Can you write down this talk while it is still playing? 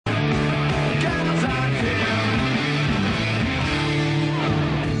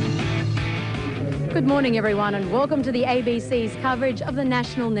Good morning, everyone, and welcome to the ABC's coverage of the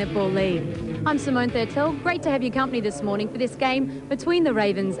National Netball League. I'm Simone Thurtell. Great to have your company this morning for this game between the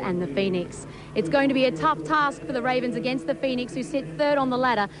Ravens and the Phoenix. It's going to be a tough task for the Ravens against the Phoenix, who sit third on the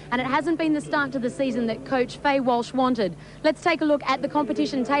ladder, and it hasn't been the start to the season that coach Faye Walsh wanted. Let's take a look at the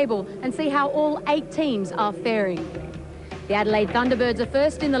competition table and see how all 8 teams are faring. The Adelaide Thunderbirds are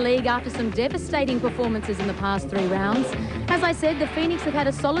first in the league after some devastating performances in the past 3 rounds. As I said, the Phoenix have had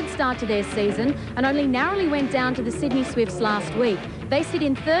a solid start to their season and only narrowly went down to the Sydney Swifts last week. They sit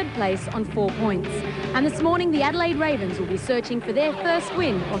in 3rd place on 4 points. And this morning, the Adelaide Ravens will be searching for their first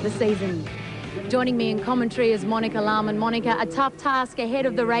win of the season. Joining me in commentary is Monica Lahman. Monica, a tough task ahead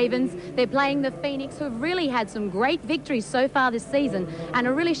of the Ravens. They're playing the Phoenix, who have really had some great victories so far this season and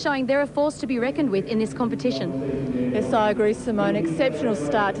are really showing they're a force to be reckoned with in this competition. Yes, I agree, Simone. Exceptional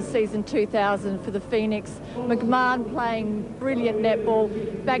start to season 2000 for the Phoenix. McMahon playing brilliant netball,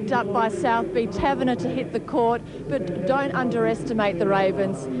 backed up by Southby. Taverner to hit the court, but don't underestimate the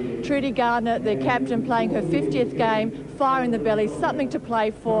Ravens. Trudy Gardner, their captain, playing her 50th game, fire in the belly, something to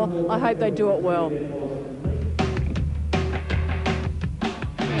play for. I hope they do it well.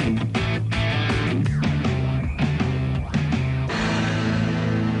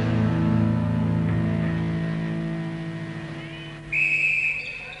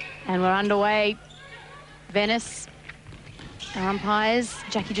 And we're underway. Venice, our umpires,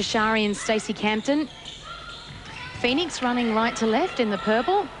 Jackie Jashari and Stacey Campton. Phoenix running right to left in the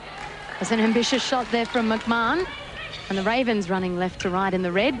purple. There's an ambitious shot there from McMahon. And the Ravens running left to right in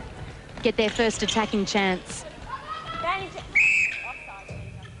the red. Get their first attacking chance.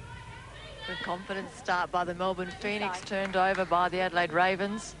 Good confident start by the Melbourne Phoenix, turned over by the Adelaide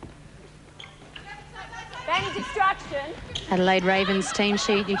Ravens. Adelaide Ravens team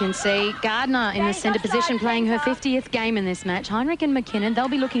sheet, you can see Gardner in the centre position playing her 50th game in this match. Heinrich and McKinnon, they'll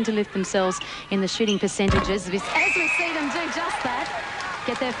be looking to lift themselves in the shooting percentages as we see them do just that.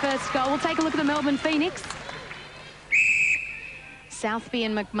 Get their first goal. We'll take a look at the Melbourne Phoenix. Southby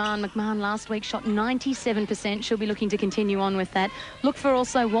and McMahon. McMahon last week shot 97%. She'll be looking to continue on with that. Look for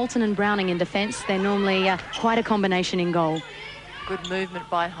also Walton and Browning in defence. They're normally quite a combination in goal. Good movement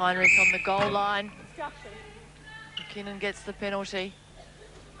by Heinrich on the goal line. McKinnon gets the penalty.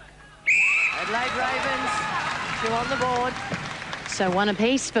 Adelaide Ravens, 2 on the board. So 1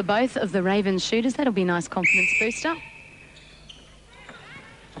 apiece for both of the Ravens shooters. That'll be a nice confidence booster.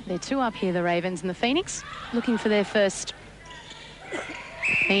 They're 2 up here, the Ravens, and the Phoenix looking for their first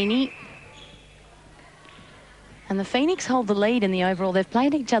Beanie. And the Phoenix hold the lead in the overall. They've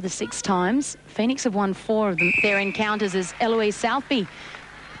played each other 6 times. Phoenix have won 4 of them. Their encounters as Eloise Southby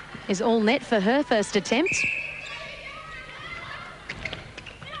is all net for her first attempt.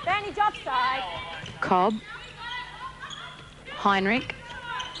 Cobb. Heinrich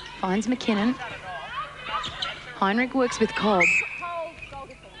finds McKinnon. Heinrich works with Cobb.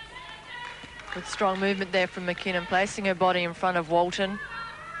 Good strong movement there from McKinnon, placing her body in front of Walton.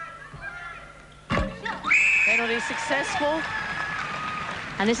 Penalty successful.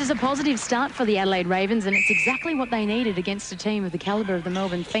 And this is a positive start for the Adelaide Ravens, and it's exactly what they needed against a team of the calibre of the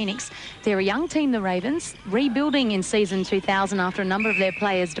Melbourne Phoenix. They're a young team, the Ravens, rebuilding in season 2000 after a number of their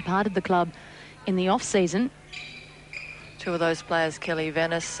players departed the club in the off-season. 2 of those players, Kelly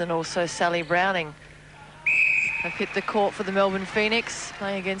Venice and also Sally Browning, have hit the court for the Melbourne Phoenix,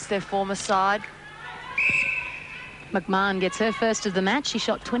 playing against their former side. McMahon gets her first of the match. She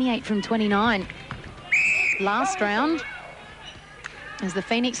shot 28 from 29 last round. As the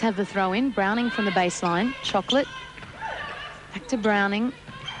Phoenix have the throw-in, Browning from the baseline. Chocolate. Back to Browning.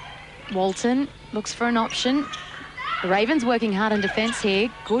 Walton looks for an option. The Ravens working hard in defence here.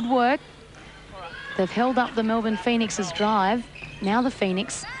 Good work. They've held up the Melbourne Phoenix's drive. Now the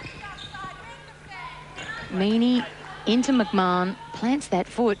Phoenix. Meany into McMahon. Plants that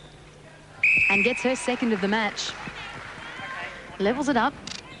foot and gets her second of the match. Levels it up.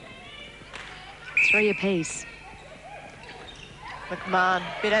 3 apiece. McMahon,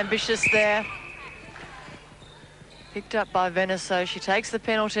 a bit ambitious there. Picked up by Venice, so she takes the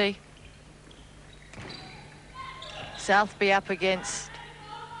penalty. Southby up against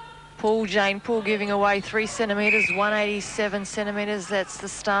Poole. Jane Poole giving away 3 centimetres, 187 centimetres. That's the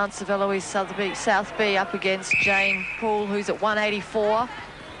stance of Eloise Southby up against Jane Poole, who's at 184.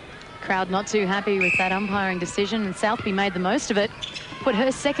 Crowd not too happy with that umpiring decision, and Southby made the most of it. Put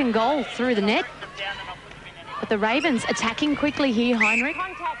her second goal through the net. But the Ravens attacking quickly here. Heinrich.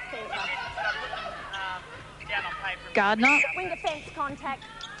 Gardner. Wing defence contact.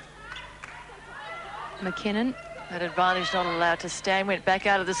 McKinnon. That advantage not allowed to stand. Went back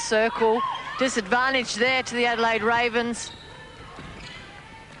out of the circle. Disadvantage there to the Adelaide Ravens.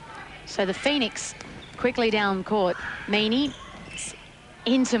 So the Phoenix quickly down court. Meany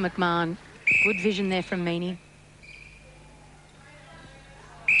into McMahon. Good vision there from Meany.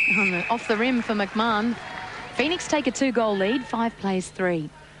 Off the rim for McMahon. Phoenix take a 2-goal lead, 5 plays 3.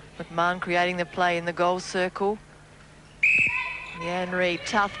 McMahon creating the play in the goal circle. Leanne Reid,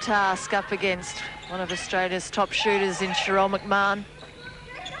 tough task up against one of Australia's top shooters in Sherelle McMahon.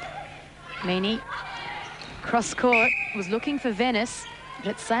 Meany, cross court, was looking for Venice,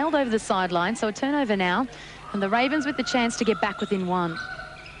 but it sailed over the sideline, so a turnover now. And the Ravens with the chance to get back within 1.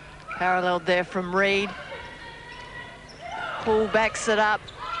 Paralleled there from Reid. Poole backs it up.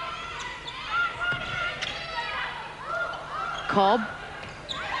 Cobb.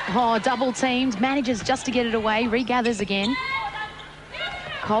 Oh, double teamed, manages just to get it away, regathers again.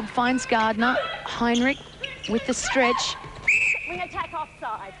 Cobb finds Gardner. Heinrich with the stretch. We attack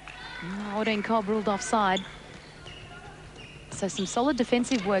offside. Aldine Cobb ruled offside. So some solid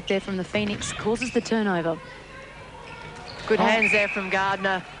defensive work there from the Phoenix causes the turnover. Good hands there from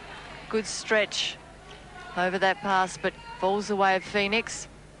Gardner. Good stretch over that pass, but falls away of Phoenix.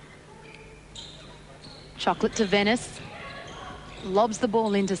 Chocolate to Venice. Lobs the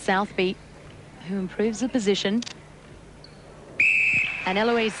ball into Southby, who improves the position. And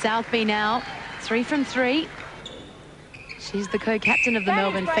Eloise Southby now, 3 from 3. She's the co-captain of the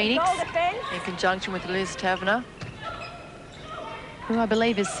Melbourne Phoenix. In conjunction with Liz Taverner, who I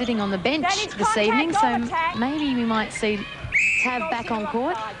believe is sitting on the bench this evening, so maybe we might see Tav back on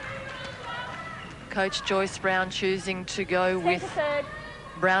court. Coach Joyce Brown choosing to go with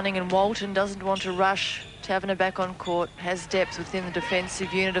Browning and Walton. Doesn't want to rush Taverner back on court. Has depth within the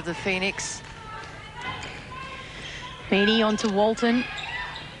defensive unit of the Phoenix. Meany onto Walton.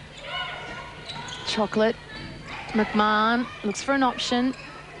 Chocolate. McMahon looks for an option.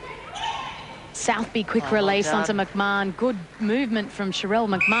 Southby quick release onto McMahon. Good movement from Sherelle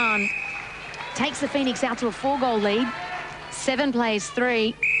McMahon. Takes the Phoenix out to a 4-goal lead. 7 plays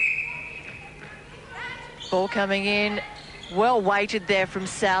 3. Ball coming in. Well weighted there from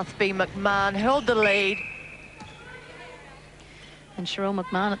Southby. McMahon held the lead. And Sherelle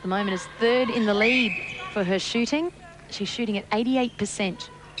McMahon at the moment is 3rd in the lead for her shooting. She's shooting at 88%.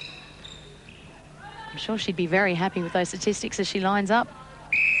 I'm sure she'd be very happy with those statistics as she lines up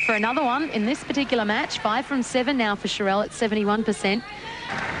for another one in this particular match. 5 from 7 now for Sherelle at 71%.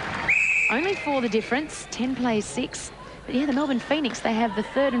 Only 4 the difference, 10 plays 6. But yeah, the Melbourne Phoenix, they have the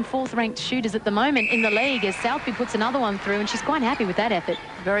 3rd and 4th ranked shooters at the moment in the league as Southby puts another one through, and she's quite happy with that effort.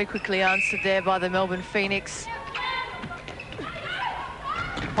 Very quickly answered there by the Melbourne Phoenix.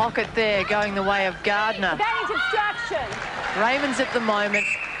 Pocket there going the way of Gardner. Advantage obstruction. Raymond's at the moment.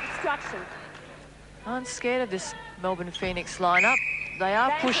 Obstruction. Aren't scared of this Melbourne Phoenix lineup. They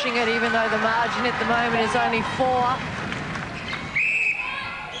are pushing it, even though the margin at the moment is only 4.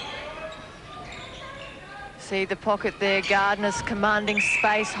 See the pocket there. Gardner's commanding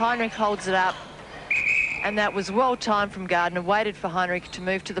space. Heinrich holds it up. And that was well timed from Gardner. Waited for Heinrich to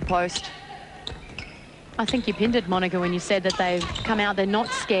move to the post. I think you pinned it, Monica, when you said that they've come out, they're not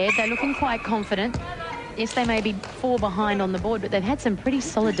scared. They're looking quite confident. Yes, they may be 4 behind on the board, but they've had some pretty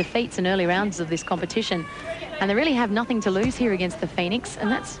solid defeats in early rounds of this competition. And they really have nothing to lose here against the Phoenix,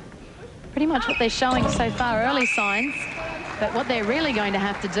 and that's pretty much what they're showing so far, early signs. But what they're really going to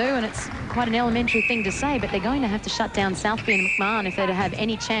have to do, and it's quite an elementary thing to say, but they're going to have to shut down Southby and McMahon if they're to have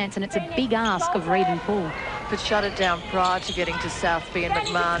any chance, and it's a big ask of Reid and Poole. But shut it down prior to getting to Southby and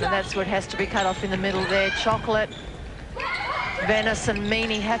McMahon, and that's what has to be cut off in the middle there. Chocolate, Venice and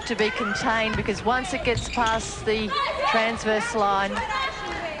Meany have to be contained, because once it gets past the transverse line,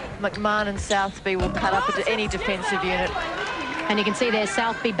 McMahon and Southby will cut up into any defensive unit. And you can see there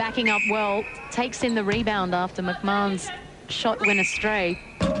Southby backing up well, takes in the rebound after McMahon's shot went astray.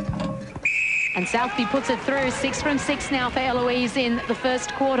 And Southby puts it through. 6 from 6 now for Eloise in the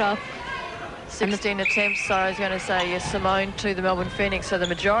first quarter. 16 attempts, so I was going to say, yes, Simone to the Melbourne Phoenix, so the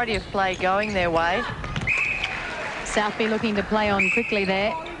majority of play going their way. Southby looking to play on quickly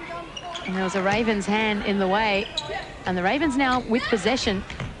there. And there was a Ravens hand in the way. And the Ravens now with possession.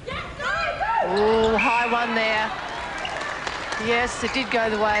 Ooh, high one there. Yes, it did go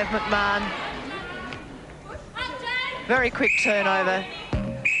the way of McMahon. Very quick turnover.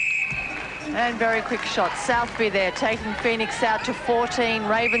 And very quick shot. Southby there taking Phoenix out to 14.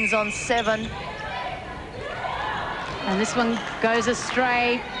 Ravens on 7. And this one goes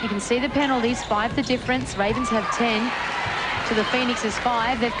astray. You can see the penalties, 5 the difference. Ravens have 10 to the Phoenix's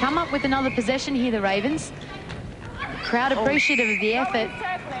 5. They've come up with another possession here, the Ravens. Crowd appreciative of the effort,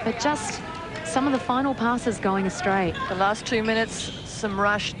 but just some of the final passes going astray. The last 2 minutes, some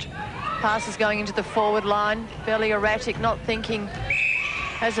rushed passes going into the forward line. Fairly erratic, not thinking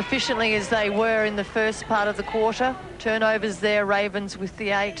as efficiently as they were in the first part of the quarter. Turnovers there, Ravens with the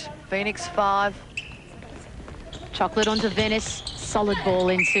 8, Phoenix 5. Chocolate onto Venice, solid ball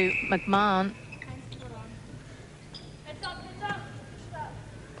into McMahon.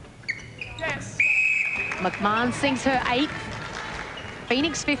 McMahon sinks her 8th.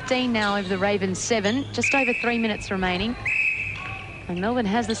 Phoenix 15 now over the Ravens 7. Just over 3 minutes remaining. And Melbourne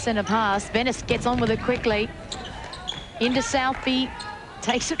has the centre pass. Venice gets on with it quickly. Into Southby.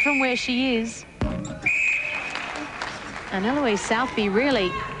 Takes it from where she is. And Eloise Southby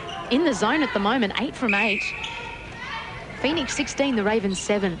really in the zone at the moment. 8 from 8. Phoenix 16, the Ravens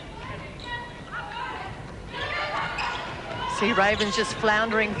 7. See Ravens just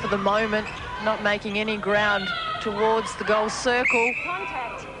floundering for the moment, not making any ground towards the goal circle.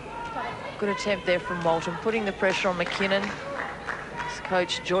 Contact. Good attempt there from Walton, putting the pressure on McKinnon. It's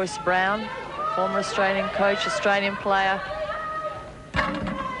coach Joyce Brown, former Australian coach, Australian player.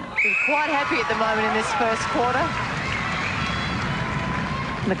 Been quite happy at the moment in this first quarter.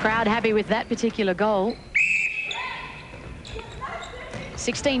 The crowd happy with that particular goal.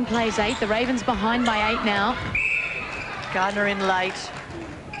 16 plays 8. The Ravens behind by 8 now. Gardner in late.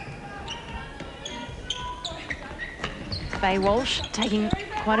 Faye Walsh taking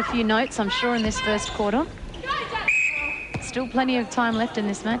quite a few notes, I'm sure, in this first quarter. Still plenty of time left in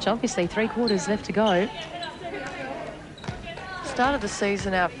this match. Obviously, 3 quarters left to go. Started the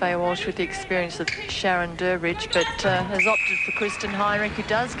season out, Faye Walsh, with the experience of Sharon Durbridge, but has opted for Kristen Heinrich, who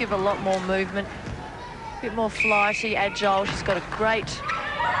does give a lot more movement, a bit more flighty, agile. She's got a great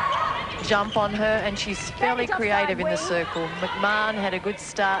jump on her, and she's fairly creative in the circle. McMahon had a good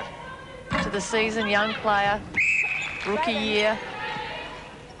start to the season, young player, rookie year.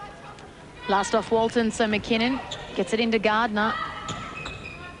 Last off Walton, so McKinnon gets it into Gardner.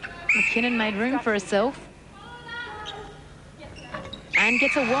 McKinnon made room for herself. And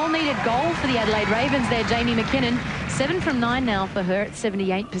gets a well-needed goal for the Adelaide Ravens there, Jamie McKinnon. 7 from 9 now for her at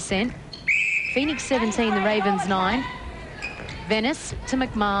 78%. Phoenix 17, the Ravens 9. Venice to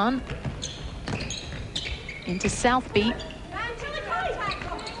McMahon. Into Southby.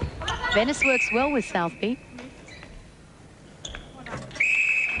 Venice works well with Southby.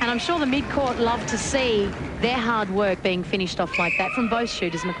 And I'm sure the mid-court love to see their hard work being finished off like that from both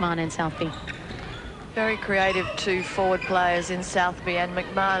shooters, McMahon and Southby. Very creative 2 forward players in Southby and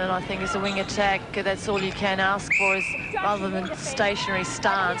McMahon, and I think as a wing attack, that's all you can ask for, is rather than stationary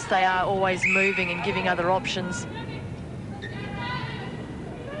stance, they are always moving and giving other options.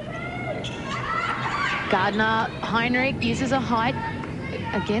 Gardner, Heinrich uses a height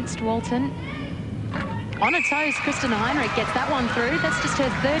against Walton. On her toes, Kristen Heinrich gets that one through. That's just her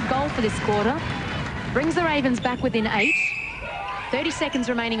 3rd goal for this quarter. Brings the Ravens back within 8. 30 seconds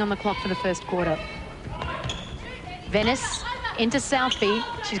remaining on the clock for the first quarter. Venice into Southby.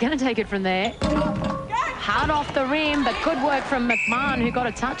 She's going to take it from there. Hard off the rim, but good work from McMahon, who got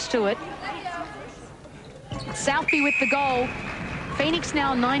a touch to it. Southby with the goal. Phoenix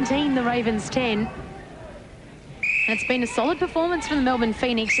now 19, the Ravens 10. And it's been a solid performance from the Melbourne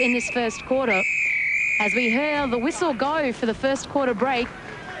Phoenix in this first quarter, as we hear the whistle go for the first quarter break.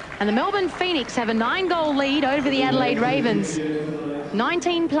 And the Melbourne Phoenix have a 9-goal lead over the Adelaide Ravens.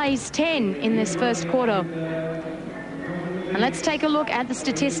 19 plays 10 in this first quarter. And let's take a look at the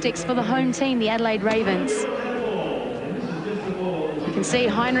statistics for the home team, the Adelaide Ravens. You can see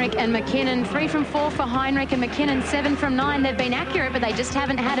Heinrich and McKinnon, 3 from 4 for Heinrich, and McKinnon 7 from 9. They've been accurate, but they just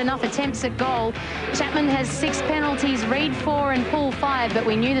haven't had enough attempts at goal. Chapman has 6 penalties, Reid 4 and Poole 5, but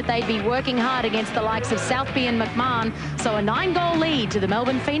we knew that they'd be working hard against the likes of Southby and McMahon. So a 9-goal lead to the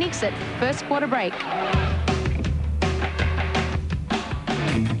Melbourne Phoenix at first quarter break.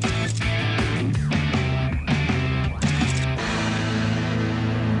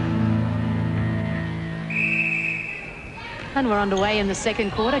 And we're underway in the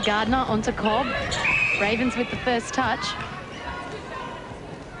second quarter. Gardner onto Cobb. Ravens with the first touch.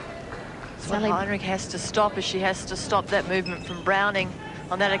 So Heinrich has to stop, as she has to stop that movement from Browning.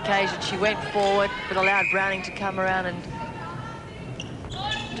 On that occasion, she went forward, but allowed Browning to come around and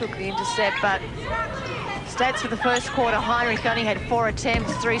took the intercept. But stats for the first quarter, Heinrich only had 4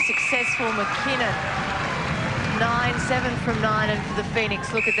 attempts, 3 successful. McKinnon 9, 7 from 9, and for the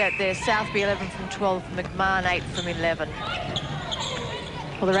Phoenix, look at that there, Southby 11 from 12, McMahon 8 from 11.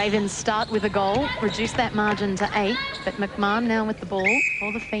 Well, the Ravens start with a goal, reduce that margin to 8, but McMahon now with the ball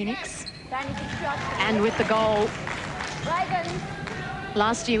for the Phoenix. And with the goal.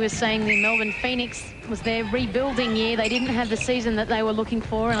 Last year we were saying the Melbourne Phoenix was their rebuilding year. They didn't have the season that they were looking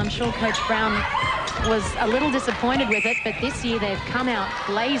for, and I'm sure Coach Brown was a little disappointed with it, but this year they've come out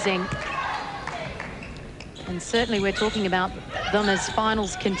blazing. And certainly we're talking about them as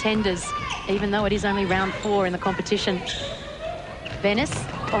finals contenders, even though it is only round 4 in the competition. Venice,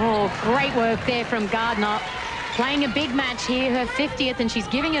 oh, great work there from Gardner. Playing a big match here, her 50th, and she's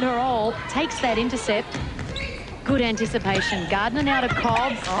giving it her all. Takes that intercept. Good anticipation. Gardner now to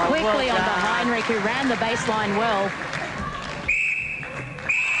Cobb, quickly onto Heinrich, who ran the baseline well.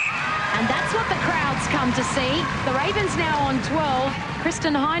 And that's what the crowds come to see. The Ravens now on 12.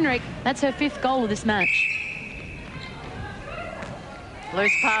 Kristen Heinrich, that's her 5th goal of this match.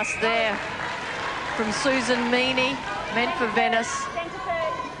 Loose pass there from Susan Meaney, meant for Venice.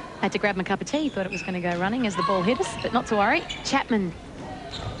 Had to grab my cup of tea, thought it was going to go running as the ball hit us, but not to worry. Chapman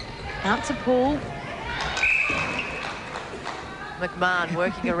out to Paul. McMahon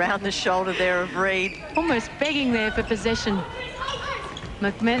working around the shoulder there of Reed. Almost begging there for possession.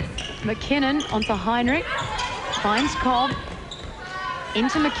 McKinnon onto Heinrich. Finds Cobb.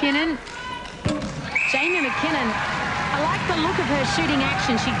 Into McKinnon. Jamie McKinnon. I like the look of her shooting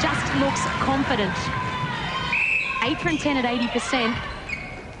action. She just looks confident. 8 from 10 at 80%.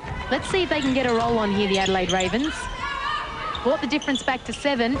 Let's see if they can get a roll on here, the Adelaide Ravens. Brought the difference back to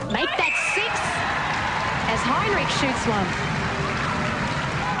 7. Make that 6 as Heinrich shoots one.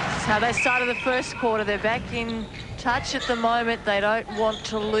 That's how they started the first quarter. They're back in touch at the moment. They don't want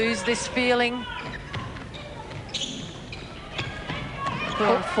to lose this feeling. We're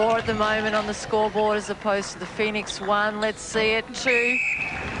on 4 at the moment on the scoreboard as opposed to the Phoenix 1. Let's see it, 2.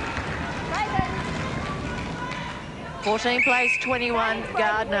 14 plays 21,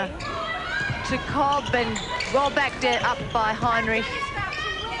 Gardner to Cobb and well back there up by Heinrich.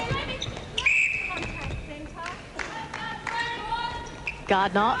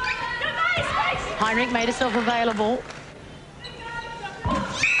 Gardner. Heinrich made herself available.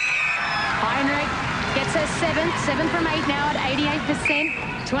 Heinrich gets her 7 from 8 now at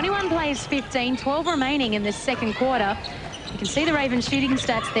 88%. 21 plays 15, 12 remaining in this second quarter. You can see the Ravens shooting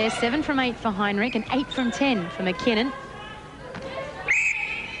stats there. 7 from 8 for Heinrich and 8 from 10 for McKinnon.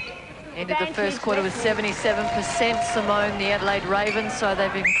 Ended the first quarter with 77%, Simone, the Adelaide Ravens, so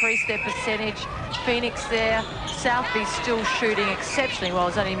they've increased their percentage. Phoenix there. Southby still shooting exceptionally well.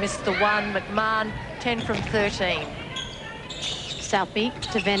 Has only missed the 1. McMahon, 10 from 13. Southby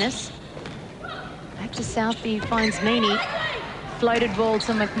to Venice. Back to Southby, finds Meaney. Floated ball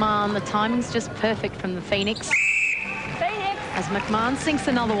to McMahon. The timing's just perfect from the Phoenix. As McMahon sinks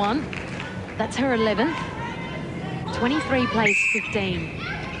another one. That's her 11th. 23 plays 15.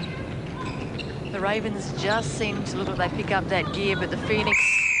 The Ravens just seem to look like they pick up that gear, but the Phoenix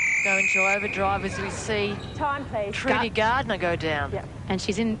go into overdrive as we see Trudy Gardner go down. Yep. And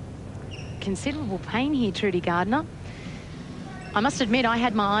she's in considerable pain here, Trudy Gardner. I must admit, I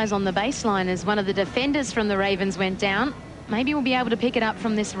had my eyes on the baseline as one of the defenders from the Ravens went down. Maybe we'll be able to pick it up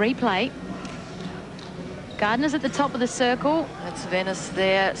from this replay. Gardner's at the top of the circle. That's Venice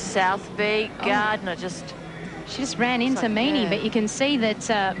there. Southby. Gardner She just ran into Meaney, but you can see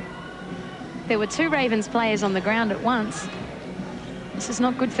that there were 2 Ravens players on the ground at once. This is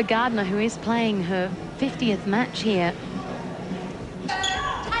not good for Gardner, who is playing her 50th match here.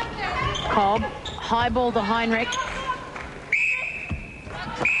 Cobb, high ball to Heinrich.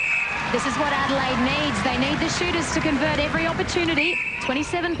 This is what Adelaide needs. They need the shooters to convert every opportunity.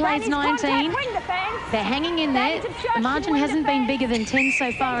 27 plays 19. They're hanging in there. The margin hasn't been bigger than 10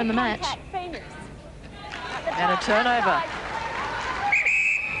 so far in the match. And a turnover.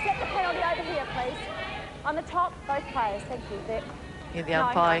 Set the penalty over here, please. On the top, both players. Thank you. Here the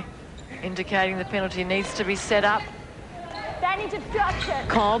umpire indicating the penalty needs to be set up. Advantage obstruction.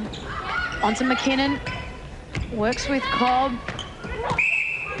 Cobb onto McKinnon. Works with Cobb.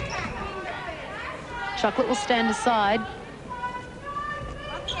 Chocolate will stand aside.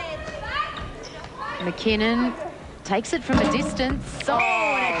 McKinnon takes it from a distance. Oh,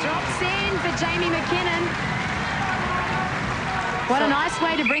 and it drops in for Jamie McKinnon. What a nice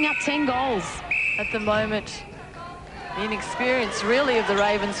way to bring up 10 goals. At the moment, the inexperience really of the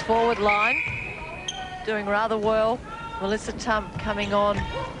Ravens forward line. Doing rather well. Melissa Tump coming on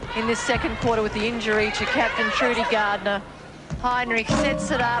in this second quarter with the injury to captain Trudy Gardner. Heinrich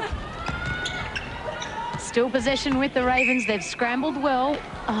sets it up. Still possession with the Ravens. They've scrambled well.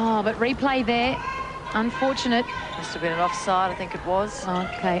 Oh, but replay there. Unfortunate. Must have been an offside, I think it was.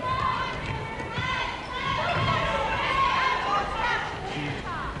 Okay.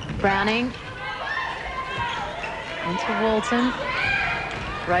 Browning. Into Walton.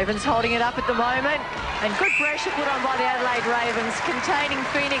 Ravens holding it up at the moment. And good pressure put on by the Adelaide Ravens, containing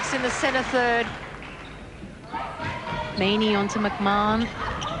Phoenix in the centre third. Meaney onto McMahon.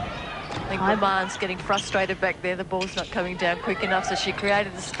 I think McMahon's getting frustrated back there. The ball's not coming down quick enough, so she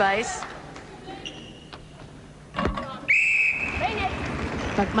created the space.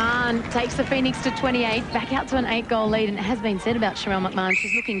 McMahon takes the Phoenix to 28, back out to an 8-goal lead. And it has been said about Sharelle McMahon,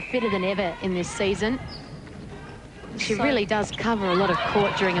 she's looking fitter than ever in this season. She really does cover a lot of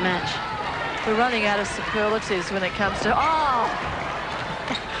court during a match. We're running out of superlatives when it comes to... Oh!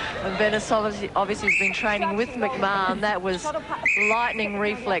 And Venice obviously has been training with McMahon. That was lightning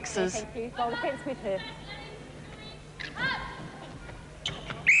reflexes. Thank you. Goal defence with her.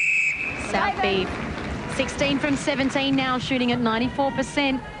 Southby, 16 from 17 now, shooting at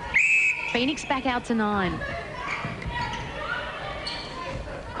 94%. Phoenix back out to 9.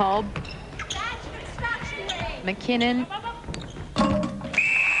 Cobb. McKinnon.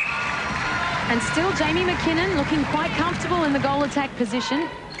 And still Jamie McKinnon looking quite comfortable in the goal attack position.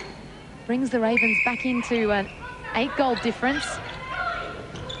 Brings the Ravens back into an 8-goal difference.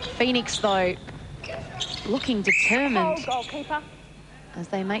 Phoenix, though, looking determined Goalkeeper. as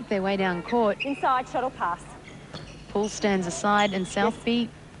they make their way down court. Inside, shuttle pass. Paul stands aside and Southby,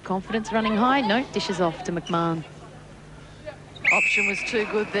 confidence running high. No, dishes off to McMahon. Option was too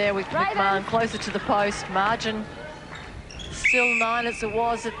good there with McMahon closer to the post. Margin still 9 as it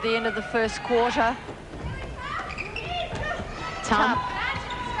was at the end of the first quarter. Tum.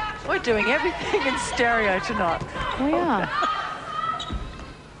 We're doing everything in stereo tonight. We are.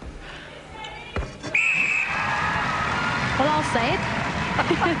 Well, I'll say it.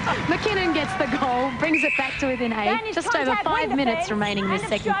 McKinnon gets the goal, brings it back to within 8. Just over 5 minutes remaining in this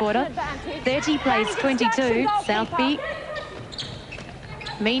second quarter. 30 plays 22. Southby.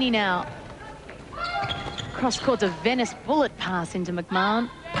 Meany now. Cross court to Venice, bullet pass into McMahon.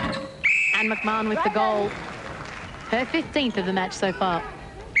 And McMahon with the goal. Her 15th of the match so far.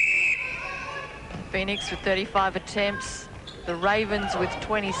 Phoenix with 35 attempts. The Ravens with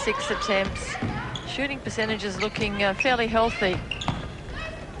 26 attempts. Shooting percentages looking fairly healthy.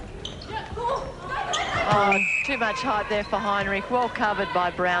 Oh, too much height there for Heinrich. Well covered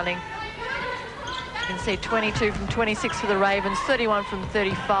by Browning. You can see 22 from 26 for the Ravens, 31 from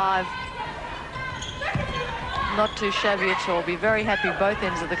 35. Not too shabby at all. Be very happy both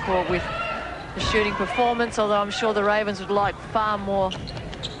ends of the court with the shooting performance, although I'm sure the Ravens would like far more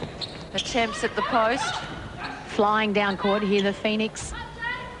attempts at the post. Flying down court here, the Phoenix.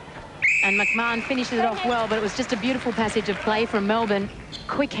 And McMahon finishes it off well, but it was just a beautiful passage of play from Melbourne.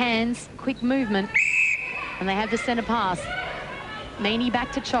 Quick hands, quick movement. And they have the centre pass. Meany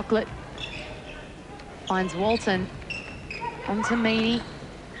back to Chocolate. Finds Walton. Onto Meany.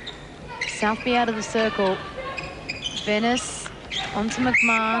 Southby out of the circle. Venice. Onto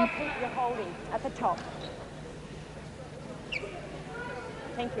McMahon. You're holding at the top.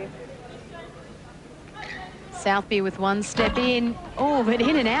 Thank you. Southby with one step in. Oh, but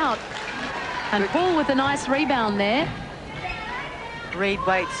in and out. And Paul with a nice rebound there. Reed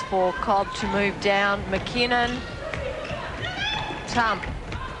waits for Cobb to move down. McKinnon. Tump.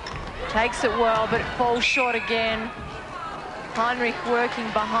 Takes it well, but it falls short again. Heinrich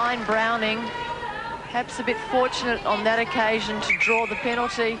working behind Browning. Perhaps a bit fortunate on that occasion to draw the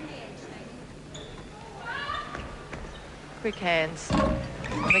penalty. Quick hands.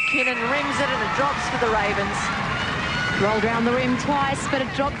 McKinnon rims it and it drops for the Ravens. Rolled around the rim twice, but it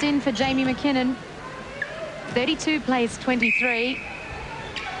dropped in for Jamie McKinnon. 32 plays 23.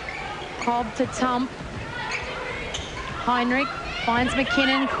 Cobb to Tump. Heinrich finds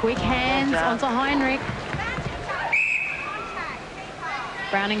McKinnon. Quick hands onto Heinrich.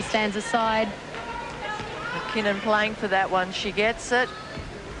 Browning stands aside. McKinnon playing for that one. She gets it.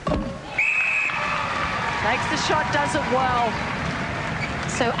 Takes the shot, does it well.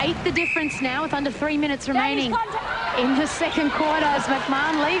 So 8 the difference now with under 3 minutes remaining in the second quarter as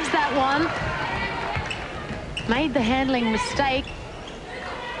McMahon leaves that one. Made the handling mistake.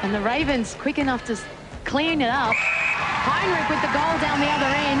 And the Ravens quick enough to clean it up. Heinrich with the goal down the other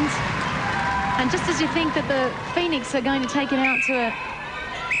end. And just as you think that the Phoenix are going to take it out to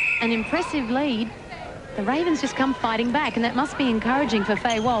an impressive lead, the Ravens just come fighting back, and that must be encouraging for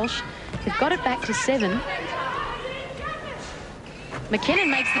Faye Walsh. They've got it back to 7. McKinnon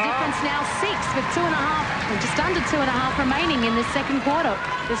makes the difference now, 6 with 2.5, or just under 2.5 remaining in this second quarter.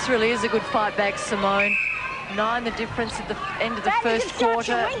 This really is a good fight back, Simone. 9 the difference at the end of the first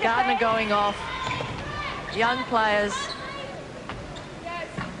quarter. Gardner going off. Young players.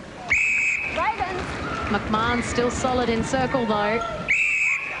 Ravens. McMahon still solid in circle though.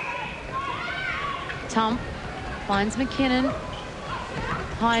 Tump finds McKinnon.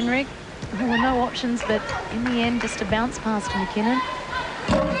 Heinrich. Oh, no options, but in the end, just a bounce pass to McKinnon.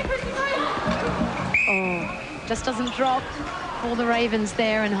 Oh, just doesn't drop for the Ravens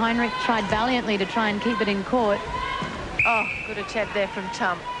there, and Heinrich tried valiantly to try and keep it in court. Oh, good attempt there from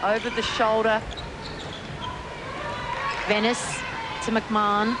Tump. Over the shoulder. Venice to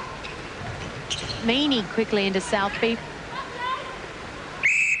McMahon. Meany quickly into Southby.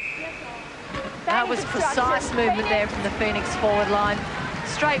 That was precise movement there from the Phoenix forward line.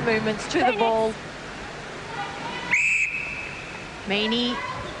 Straight movements to the ball. Meany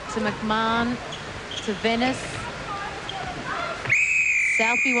to McMahon to Venice.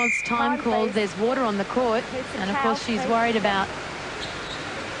 Southby wants time called. There's water on the court. And of course she's worried about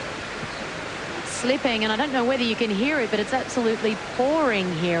slipping. And I don't know whether you can hear it, but it's absolutely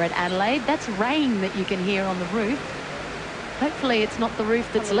pouring here at Adelaide. That's rain that you can hear on the roof. Hopefully it's not the roof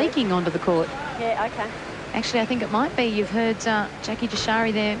that's leaking onto the court. Yeah, okay. Actually, I think it might be. You've heard Jackie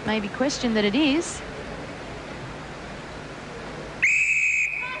Jashari there maybe question that it is.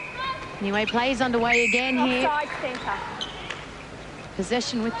 Anyway, play's underway again here. Offside centre.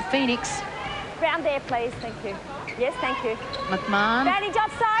 Possession with the Phoenix. Round there, please. Thank you. Yes, thank you. McMahon Advantage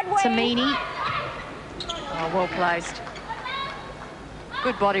offside wing. to Meany. Oh, well placed.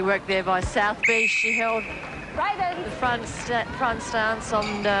 Good body work there by Southby. She held Ravens. the front stance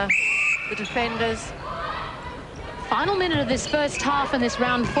on the defenders. Final minute of this first half in this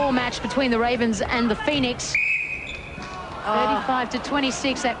round 4 match between the Ravens and the Phoenix. 35 to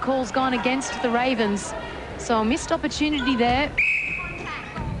 26, that call's gone against the Ravens. So a missed opportunity there.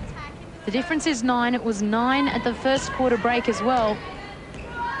 The difference is 9. It was 9 at the first quarter break as well.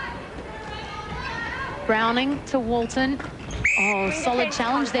 Browning to Walton. Oh, solid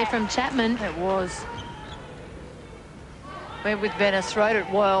challenge there from Chapman. It was. Went with Venice, wrote it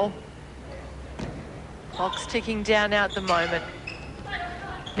well. Clock's ticking down now at the moment.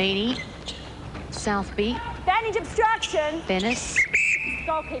 Meany, Southby, Advantage obstruction. Venice.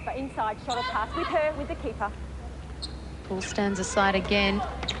 Goalkeeper inside, shot or pass with her, with the keeper. Ball stands aside again.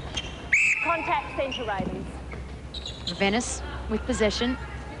 Contact centre Ravens. Venice with possession.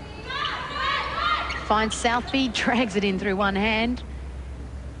 Finds Southby, drags it in through one hand.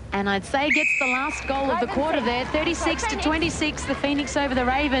 And I'd say gets the last goal of the quarter there. 36 to 26, the Phoenix over the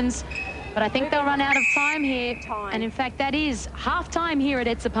Ravens. But I think they'll run out of time here. And in fact, that is half-time here at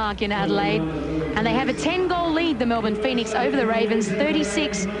Etzer Park in Adelaide. And they have a 10-goal lead, the Melbourne Phoenix, over the Ravens,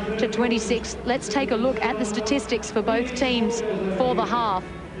 36 to 26. Let's take a look at the statistics for both teams for the half.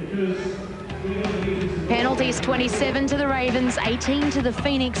 Penalties, 27 to the Ravens, 18 to the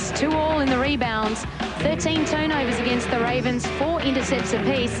Phoenix, 2 all in the rebounds, 13 turnovers against the Ravens, 4 intercepts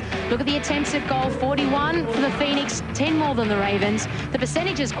apiece. Look at the attempts at goal, 41 for the Phoenix, 10 more than the Ravens. The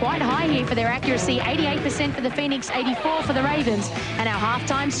percentage is quite high here for their accuracy, 88% for the Phoenix, 84 for the Ravens. And our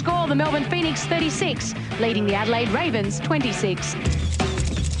halftime score, the Melbourne Phoenix 36, leading the Adelaide Ravens 26.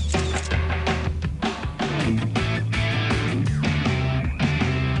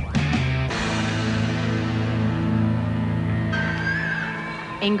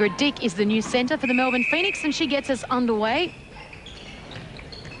 Ingrid Dick is the new centre for the Melbourne Phoenix, and she gets us underway.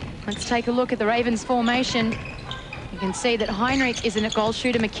 Let's take a look at the Ravens formation. You can see that Heinrich is in at goal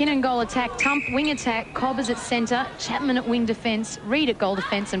shooter, McKinnon goal attack, Tump wing attack, Cobb is at centre, Chapman at wing defence, Reid at goal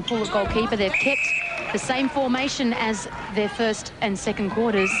defence, and Poole at goalkeeper. They've kept the same formation as their first and second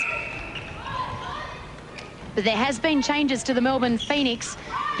quarters. But there has been changes to the Melbourne Phoenix.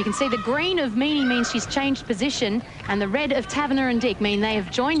 You can see the green of Meany means she's changed position, and the red of Taverner and Dick mean they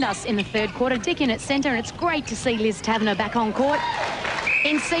have joined us in the third quarter. Dick in at centre, and it's great to see Liz Taverner back on court.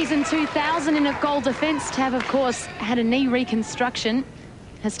 In season 2000 in at goal defence, Tav, of course, had a knee reconstruction,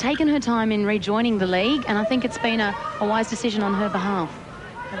 has taken her time in rejoining the league, and I think it's been a wise decision on her behalf.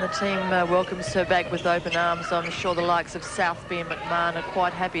 And the team welcomes her back with open arms. I'm sure the likes of Southby and McMahon are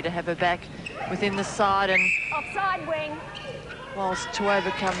quite happy to have her back within the side. And Offside wing. whilst to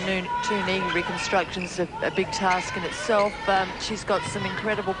overcome 2 knee reconstructions is a big task in itself, she's got some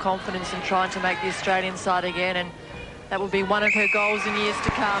incredible confidence in trying to make the Australian side again, and that will be one of her goals in years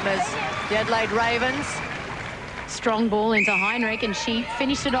to come as the Adelaide Ravens. Strong ball into Heinrich, and she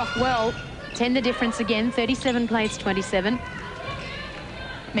finished it off well. 10 the difference again, 37 plays 27.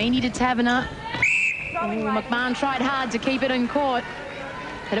 Meany to Taverner. McMahon tried hard to keep it in court,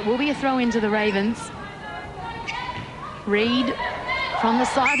 but it will be a throw into the Ravens. Reid from the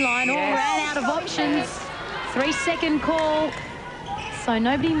sideline, all ran out of options. 3-second call. So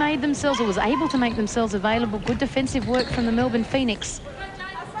nobody made themselves, or was able to make themselves available. Good defensive work from the Melbourne Phoenix.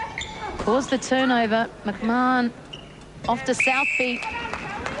 Caused the turnover. McMahon off to Southby.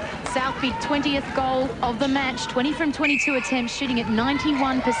 Southby, 20th goal of the match. 20 from 22 attempts, shooting at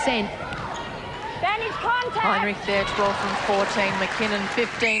 91%. Advantage contact. Heinrich there, 12 from 14. McKinnon,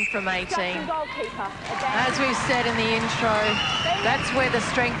 15 from 18. As we said in the intro, that's where the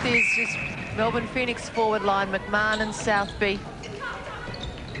strength is. Just Melbourne Phoenix forward line, McMahon and Southby.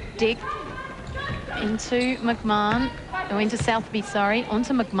 Dick into McMahon. into Southby, sorry,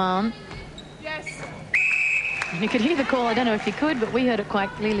 onto McMahon. Yes. You could hear the call. I don't know if you could, but we heard it quite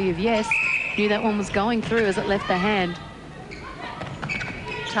clearly of yes. Knew that one was going through as it left the hand.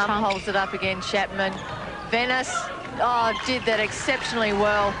 Tump holds it up again, Chapman. Venice, did that exceptionally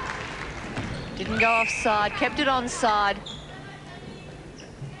well. Didn't go offside, kept it onside.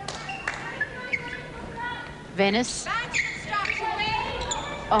 Venice.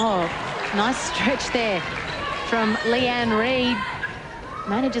 Oh, nice stretch there from Leanne Reid.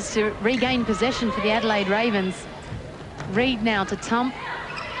 Manages to regain possession for the Adelaide Ravens. Reid now to Tump.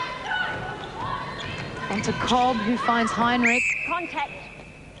 On to Cobb, who finds Heinrich. Contact.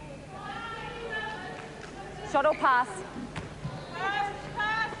 Shot or pass.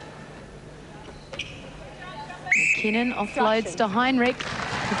 McKinnon offloads to Heinrich,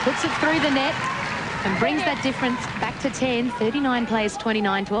 who puts it through the net and brings that difference back to 10. 39 plays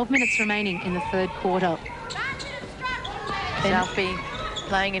 29, 12 minutes remaining in the third quarter. Southby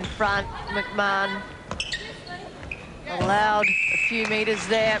playing in front. McMahon allowed a few metres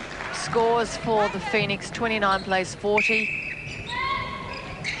there. Scores for the Phoenix, 29 plays 40.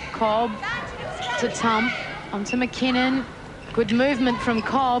 Cobb to Tump, onto McKinnon. Good movement from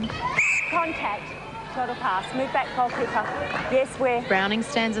Cobb. Contact. Shot or pass. Move back, goalkeeper. Yes, we're... Browning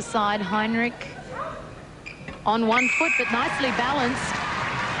stands aside. Heinrich on one foot, but nicely balanced.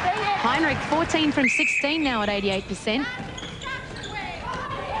 Heinrich 14 from 16 now at 88%.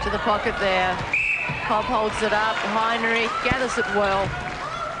 To the pocket there. Cobb holds it up. Heinrich gathers it well.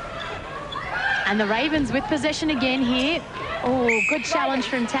 And the Ravens with possession again here. Oh, good challenge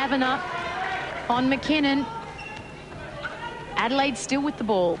from Taverner on McKinnon. Adelaide still with the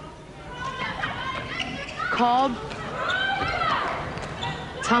ball. Cobb.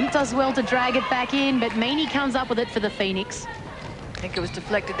 Tump does well to drag it back in, but Meaney comes up with it for the Phoenix. I think it was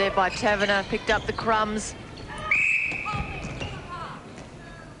deflected there by Taverner. Picked up the crumbs.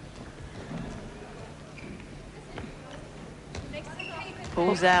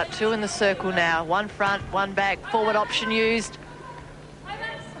 Pulls out, two in the circle now. One front, one back, forward option used.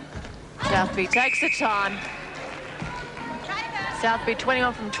 Southby takes the time. Southby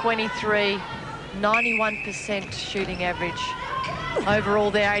 21 from 23, 91% shooting average.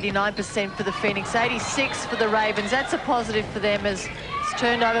 Overall, they're 89% for the Phoenix, 86 for the Ravens. That's a positive for them as it's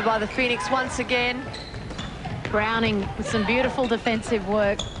turned over by the Phoenix once again. Browning with some beautiful defensive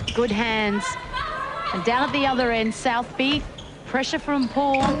work, good hands. And down at the other end, Southby. Pressure from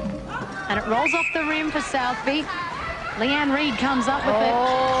Paul, and it rolls off the rim for Southby. Leanne Reid comes up with it.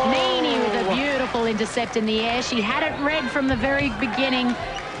 Meaney with a beautiful intercept in the air. She had it read from the very beginning,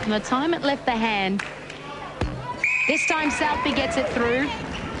 from the time it left the hand. This time Southby gets it through.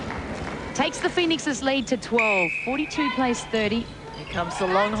 Takes the Phoenix's lead to 12. 42 plays 30. Here comes the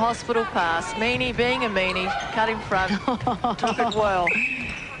long hospital pass. Meaney being a meanie, cut in front, took it well.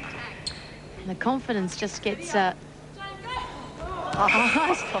 And the confidence just gets...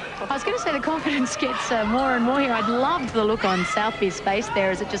 I was going to say the confidence gets more and more here. I'd loved the look on Southby's face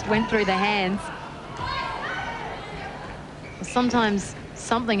there as it just went through the hands. Sometimes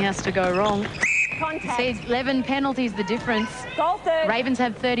something has to go wrong. Contact. See, 11 penalties the difference. Goal third. Ravens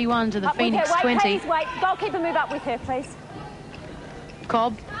have 31 to the Up Phoenix with her. 20. Wait, please, wait. Goalkeeper, move up with her, please.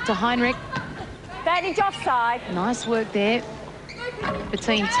 Cobb to Heinrich. Bandage offside. Nice work there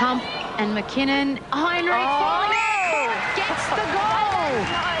between Tump and McKinnon. Heinrich gets the goal.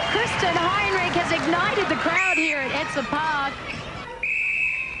 Kristen Heinrich has ignited the crowd here at Etzer Park.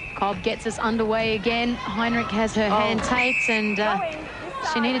 Cobb gets us underway again. Heinrich has her hand taped, and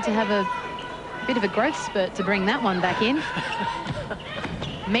she needed to have a bit of a growth spurt to bring that one back in.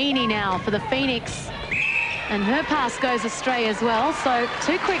 Meaney now for the Phoenix, and her pass goes astray as well. So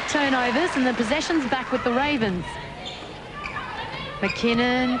 2 quick turnovers, and the possession's back with the Ravens.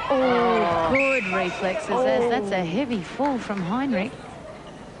 McKinnon, good reflexes. That's a heavy fall from Heinrich.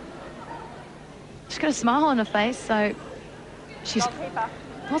 She's got a smile on her face, so she's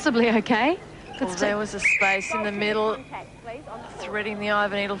possibly okay. Well, there was a space in the middle, threading the eye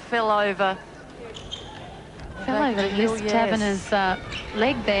of a needle, fell over. Fell over Liz Taverner's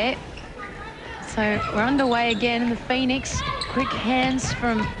leg there. So we're underway again in the Phoenix. Quick hands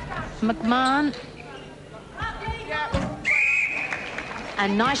from McMahon.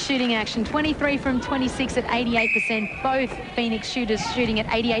 And nice shooting action, 23 from 26 at 88%. Both Phoenix shooters shooting at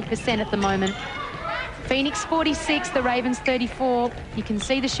 88% at the moment. Phoenix 46, the Ravens 34. You can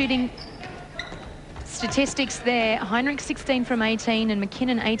see the shooting statistics there. Heinrich 16 from 18 and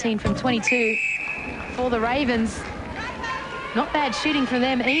McKinnon 18 from 22 for the Ravens. Not bad shooting from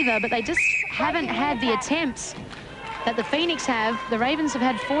them either, but they just haven't had the attempts that the Phoenix have. The Ravens have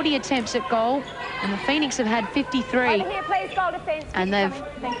had 40 attempts at goal, and the Phoenix have had 53. Over here, please, goal defence. And they've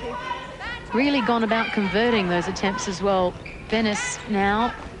Thank you. really gone about converting those attempts as well. Venice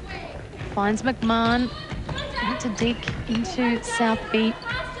now finds McMahon to dig into Southby.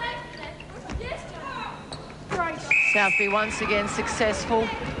 Southby once again successful.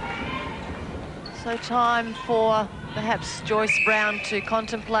 So time for perhaps Joyce Brown to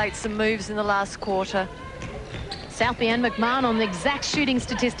contemplate some moves in the last quarter. Southby and McMahon on the exact shooting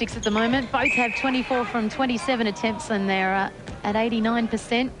statistics at the moment. Both have 24 from 27 attempts, and they're at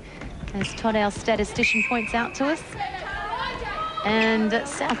 89%, as Todd, our statistician, points out to us. And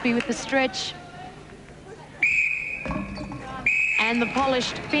Southby with the stretch. And the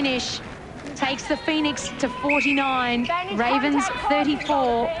polished finish takes the Phoenix to 49. Ravens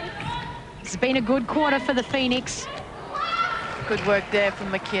 34. It's been a good quarter for the Phoenix. Good work there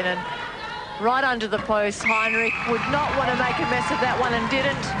from McKinnon. Right under the post. Heinrich would not want to make a mess of that one and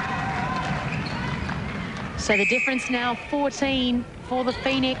didn't. So the difference now 14 for the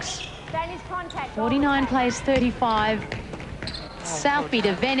Phoenix. 49 plays 35. Southby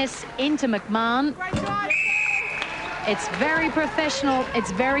to Venice, into McMahon. It's very professional.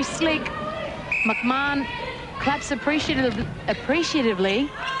 It's very slick. McMahon claps appreciatively.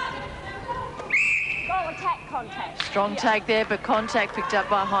 Goal attack, contact. Strong take there, but contact picked up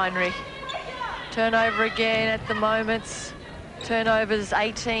by Heinrich. Turnover again at the moment. Turnovers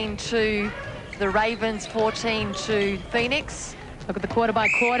 18 to the Ravens, 14 to Phoenix. Look at the quarter by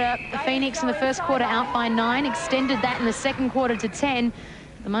quarter. The Phoenix in the first quarter out by 9, extended that in the second quarter to 10.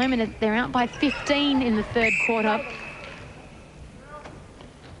 At the moment, they're out by 15 in the third quarter.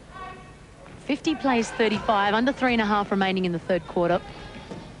 50 plays 35, under 3.5 remaining in the third quarter.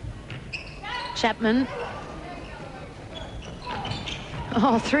 Chapman.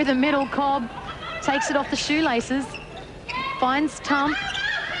 Oh, through the middle, Cobb takes it off the shoelaces. Finds Tump.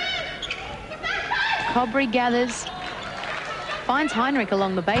 Cobb regathers. Finds Heinrich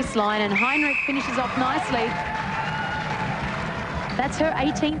along the baseline, and Heinrich finishes off nicely. That's her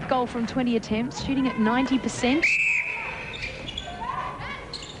 18th goal from 20 attempts, shooting at 90%.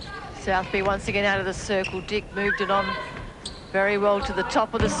 Southby once again out of the circle. Dick moved it on very well to the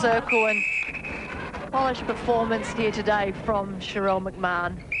top of the circle, and polished performance here today from Sherelle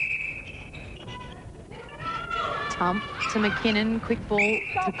McMahon. Tump to McKinnon, quick ball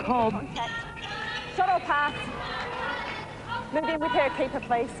to Cobb. Contact. Shot or pass. Move in with her, keeper,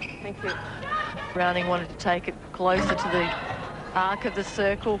 please. Thank you. Browning wanted to take it closer to the arc of the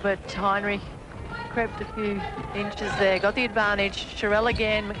circle, but Heinrich crept a few inches there. Got the advantage. Sherelle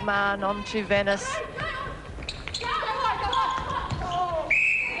again, McMahon on to Venice.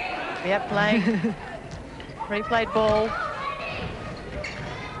 Yep, playing. Replayed ball.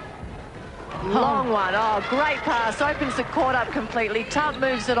 Long one. Oh, great pass. Opens the court up completely. Tump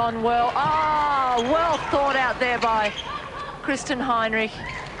moves it on well. Oh, well thought out there by Kristen Heinrich.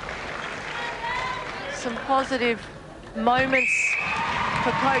 Some positive moments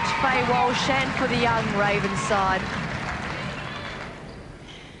for Coach Faye Walsh and for the young Ravens side.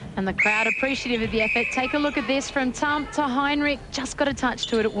 And the crowd appreciative of the effort. Take a look at this from Tump to Heinrich. Just got a touch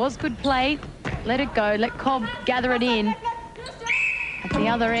to it. It was good play. Let it go. Let Cobb gather it in. At the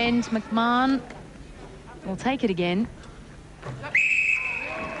other end, McMahon will take it again.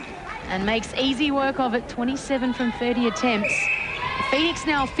 And makes easy work of it. 27 from 30 attempts. The Phoenix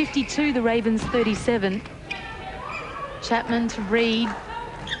now 52, the Ravens 37. Chapman to Reed.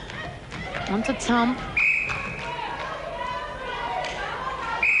 Onto Tump.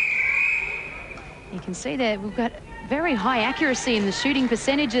 You can see there we've got very high accuracy in the shooting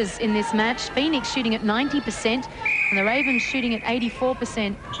percentages in this match. Phoenix shooting at 90% and the Ravens shooting at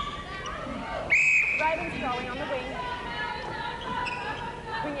 84%. Ravens throwing on the wing.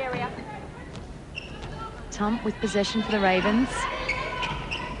 Wing area. Tump with possession for the Ravens.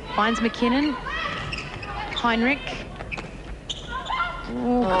 Finds McKinnon. Heinrich.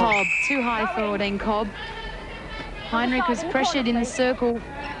 Oh, Cobb. Too high for Ordine Cobb. Heinrich was pressured in the circle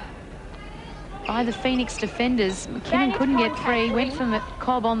by the Phoenix defenders. McKinnon couldn't get free. Went from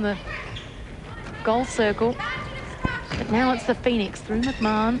Cobb on the goal circle. But now it's the Phoenix through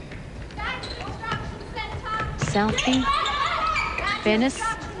McMahon. Southby. Venice.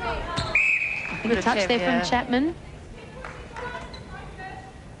 I think a touch there from Chapman.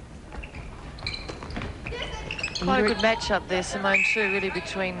 Quite a good match-up there, Simone, too, really,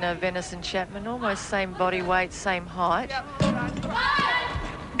 between Venice and Chapman. Almost same body weight, same height.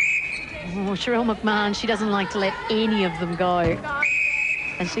 Oh, Sherelle McMahon, she doesn't like to let any of them go.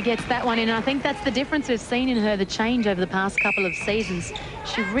 And she gets that one in. And I think that's the difference we've seen in her, the change over the past couple of seasons.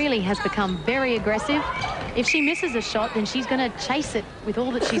 She really has become very aggressive. If she misses a shot, then she's going to chase it with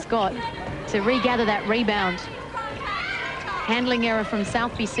all that she's got to regather that rebound. Handling error from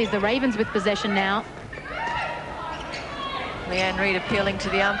Southby sees the Ravens with possession now. Leanne Reid appealing to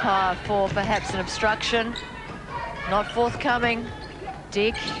the umpire for perhaps an obstruction. Not forthcoming.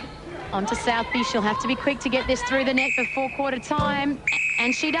 Dick onto Southby. She'll have to be quick to get this through the net before quarter time.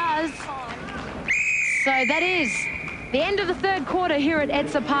 And she does. So that is the end of the third quarter here at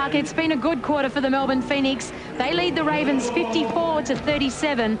Etzer Park. It's been a good quarter for the Melbourne Phoenix. They lead the Ravens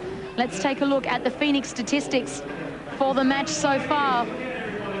 54-37. Let's take a look at the Phoenix statistics for the match so far.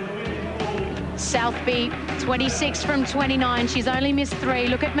 Southby, 26 from 29. She's only missed 3.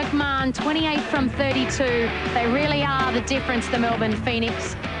 Look at McMahon, 28 from 32. They really are the difference, the Melbourne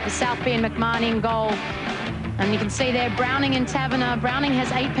Phoenix. The Southby and McMahon in goal. And you can see there, Browning and Taverner. Browning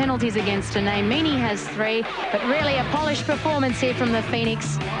has 8 penalties against her name. Meaney has 3. But really a polished performance here from the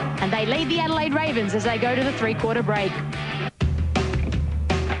Phoenix. And they lead the Adelaide Ravens as they go to the three-quarter break.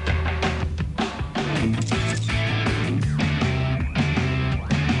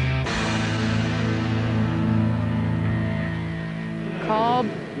 Cobb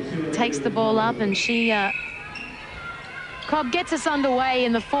takes the ball up and Cobb gets us underway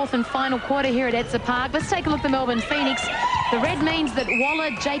in the fourth and final quarter here at Etzer Park. Let's take a look at the Melbourne Phoenix. The red means that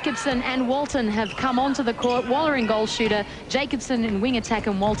Waller, Jacobson and Walton have come onto the court. Waller in goal shooter, Jacobson in wing attack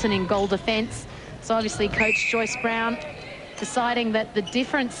and Walton in goal defence. So obviously Coach Joyce Brown deciding that the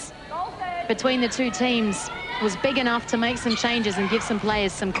difference between the two teams was big enough to make some changes and give some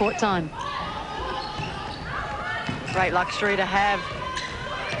players some court time. Great luxury to have.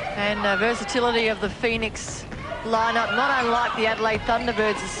 And versatility of the Phoenix lineup, not unlike the Adelaide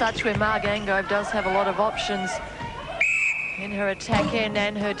Thunderbirds as such, where Marg Angove does have a lot of options in her attack end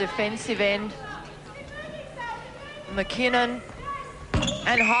and her defensive end. McKinnon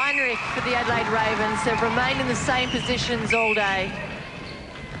and Heinrich for the Adelaide Ravens have remained in the same positions all day.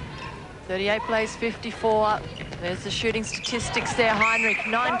 38 plays 54. There's the shooting statistics there. Heinrich,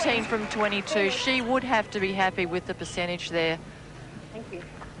 19 from 22. She would have to be happy with the percentage there. Thank you.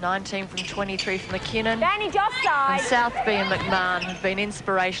 19 from 23 for McKinnon. Danny, just side. And Southby and McMahon have been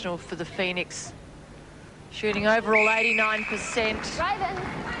inspirational for the Phoenix. Shooting overall 89%. Ravens.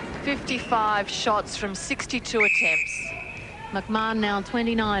 55 shots from 62 attempts. McMahon now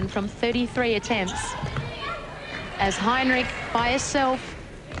 29 from 33 attempts. As Heinrich by herself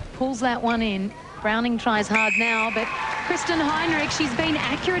pulls that one in. Browning tries hard now, but Kristen Heinrich, she's been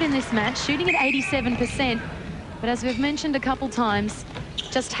accurate in this match, shooting at 87%. But as we've mentioned a couple times,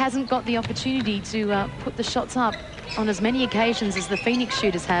 just hasn't got the opportunity to put the shots up on as many occasions as the Phoenix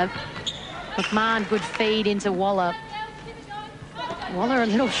shooters have. McMahon, good feed into Waller. Waller a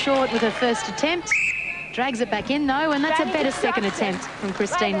little short with her first attempt. Drags it back in though, and that's a better second attempt from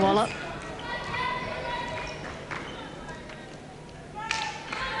Christine Waller.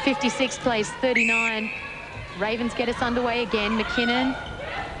 56 plays 39. Ravens get us underway again. McKinnon,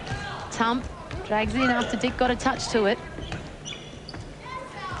 Tump, drags it in after Dick got a touch to it.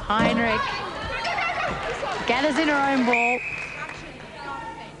 Heinrich gathers in her own ball.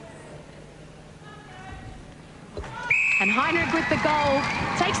 And Heinrich with the goal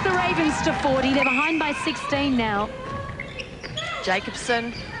takes the Ravens to 40. They're behind by 16 now.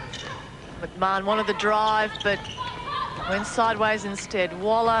 Jacobson. McMahon wanted the drive, but went sideways instead.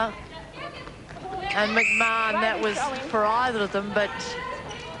 Waller and McMahon, that was for either of them, but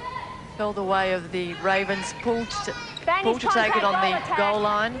fell the way of the Ravens. Pull to take it on the goal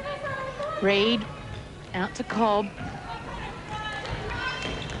line. Reid out to Cobb.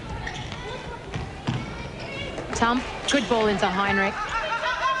 Tump, good ball into Heinrich.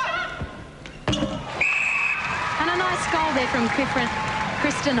 And a nice goal there from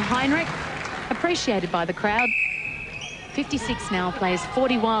Kristen Heinrich. Appreciated by the crowd. 56 now, plays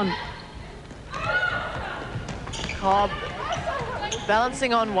 41. Cobb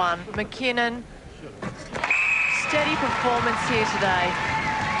balancing on one. McKinnon, steady performance here today.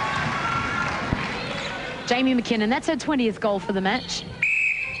 Jamie McKinnon, that's her 20th goal for the match.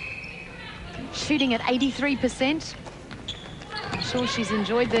 Shooting at 83%. I'm sure she's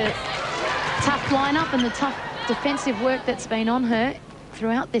enjoyed the tough lineup and the tough defensive work that's been on her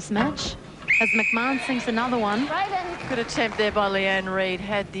throughout this match. As McMahon sinks another one. Good attempt there by Leanne Reid.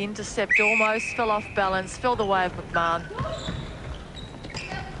 Had the intercept almost, fell off balance, fell the way of McMahon.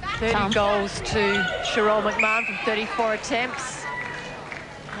 30 goals to Cheryl McMahon from 34 attempts.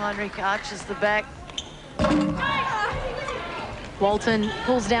 Heinrich arches the back. Walton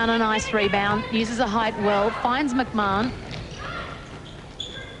pulls down a nice rebound, uses a height well, finds McMahon.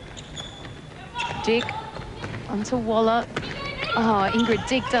 Dick onto Waller. Oh, Ingrid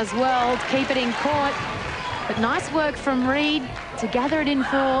Dick does well to keep it in court. But nice work from Reed to gather it in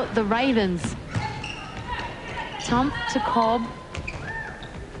for the Ravens. Tump to Cobb.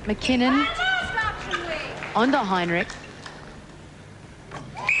 McKinnon onto Heinrich.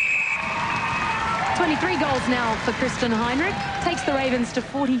 23 goals now for Kristen Heinrich. Takes the Ravens to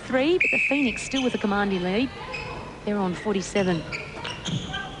 43, but the Phoenix still with a commanding lead. They're on 47.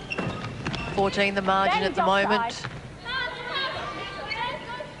 14 the margin at the moment.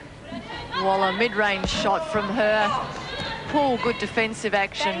 Waller, mid-range shot from her. Paul, good defensive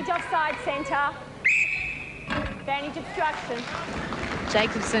action. Advantage offside centre. Advantage obstruction.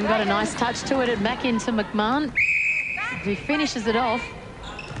 Jacobson got a nice touch to it and back into McMahon, who finishes it off.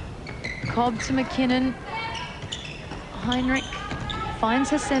 Cobb to McKinnon. Heinrich finds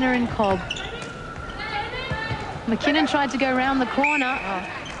her centre in Cobb. McKinnon tried to go round the corner. Oh.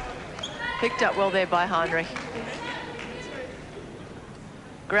 Picked up well there by Heinrich.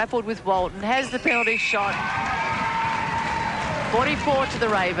 Grappled with Walton. Has the penalty shot. 44 to the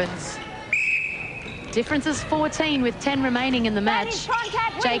Ravens. Difference is 14 with 10 remaining in the match.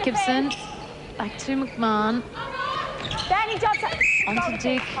 Jacobson back to McMahon. Advantage offside. Onto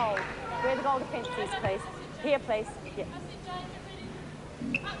Dick. Where the goal defence is, please. Here, please. Yeah.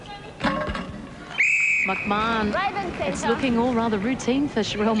 McMahon. Ravens centre. It's looking all rather routine for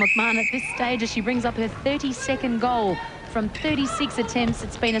Sherelle McMahon at this stage as she brings up her 32nd goal from 36 attempts.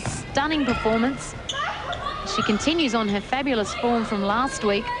 It's been a stunning performance. She continues on her fabulous form from last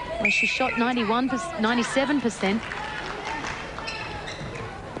week where she shot 97%.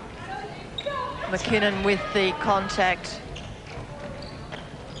 McKinnon with the contact.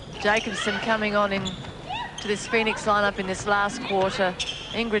 Jacobson coming on in to this Phoenix lineup in this last quarter.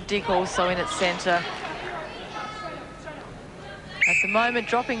 Ingrid Dick also in at centre. At the moment,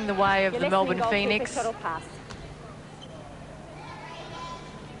 dropping the way of the Melbourne Phoenix.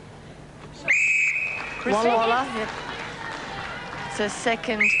 Waller, yep. It's her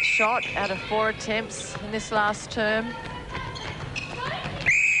second shot out of 4 attempts in this last term.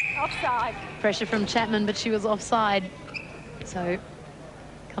 Offside. Pressure from Chapman, but she was offside. So,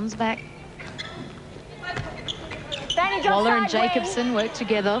 comes back. Waller and Jacobson work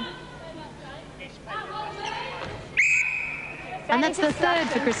together. And that's the third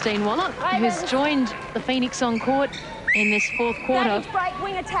for Christine Waller, who's joined the Phoenix on court in this fourth quarter.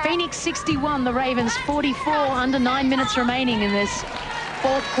 Phoenix 61, the Ravens 44, under 9 minutes remaining in this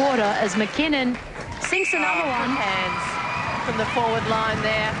fourth quarter as McKinnon sinks another one. Hands from the forward line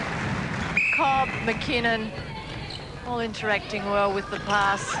there. Cobb, McKinnon, all interacting well with the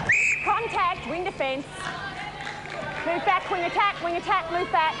pass. Contact, wing defence. Move back, wing attack,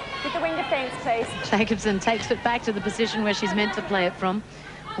 move back with the wing defence, please. Jacobson takes it back to the position where she's meant to play it from.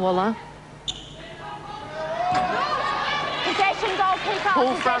 Waller. Possession, goalkeeper.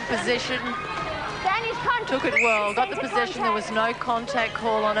 Full front position. Took it well, got the possession, there was no contact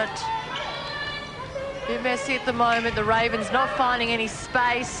call on it. Bit messy at the moment, the Ravens not finding any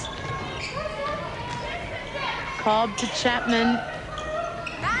space. Cobb to Chapman.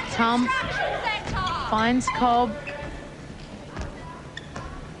 Tump finds Cobb.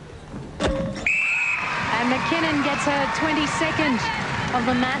 And McKinnon gets her 22nd of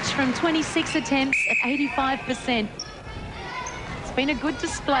the match from 26 attempts at 85%. It's been a good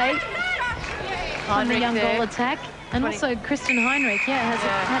display from the young goal attack. And also Kristen Heinrich, has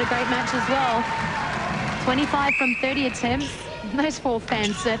had a great match as well. 25 from 30 attempts. Those 4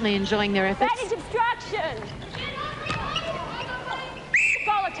 fans certainly enjoying their efforts. That is obstruction.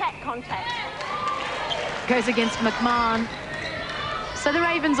 Goal attack contact. Goes against McMahon. So the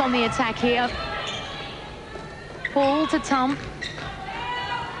Ravens on the attack here. Paul to Tump.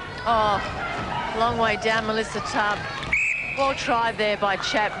 Oh, long way down, Melissa Tubb. Well tried there by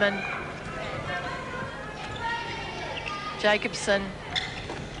Chapman. Jacobson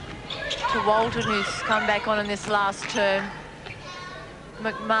to Walton, who's come back on in this last term.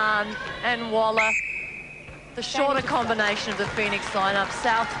 McMahon and Waller. The shorter combination of the Phoenix lineup,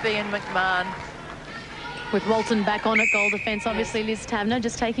 Southby and McMahon. With Walton back on at goal defence, obviously Liz Tavner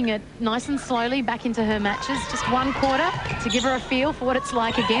just taking it nice and slowly back into her matches. Just 1 quarter to give her a feel for what it's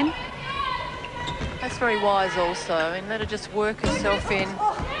like again. That's very wise also. I mean, let her just work herself in.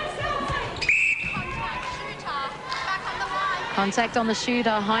 Contact on the shooter.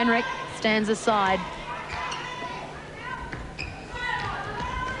 Heinrich stands aside.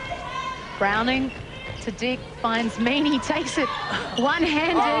 Browning to Dick, finds Meany, takes it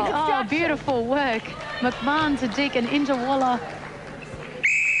one-handed. Oh, beautiful work. McMahon to Dick and into Waller.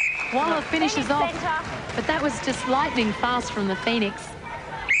 Waller finishes off, but that was just lightning fast from the Phoenix.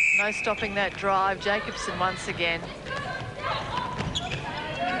 No stopping that drive. Jacobson once again.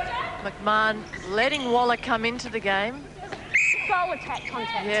 McMahon letting Waller come into the game. Goal attack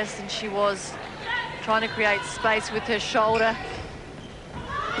contact. Yes, and she was trying to create space with her shoulder.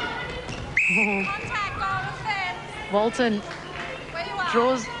 Walton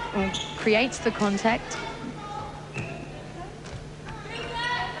draws or creates the contact.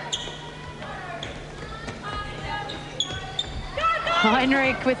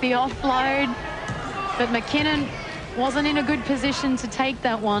 Heinrich with the offload, but McKinnon wasn't in a good position to take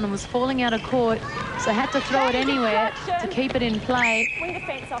that one and was falling out of court, so had to throw it anywhere to keep it in play. Wing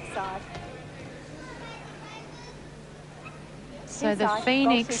defence offside. So Inside, the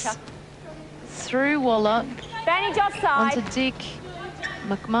Phoenix through Waller Advantage offside. onto Dick.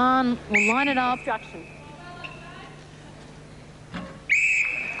 McMahon will line it up. Obstruction.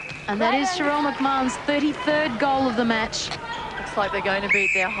 And that is Sherelle McMahon's 33rd goal of the match. Looks like they're going to beat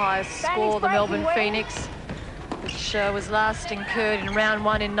their highest score, the Melbourne Phoenix, which was last incurred in round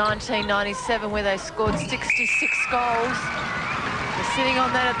 1 in 1997, where they scored 66 goals. They're sitting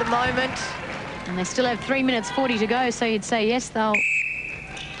on that at the moment. And they still have 3 minutes 40 to go, so you'd say, yes, they'll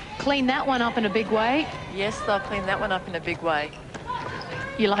clean that one up in a big way. Yes, they'll clean that one up in a big way.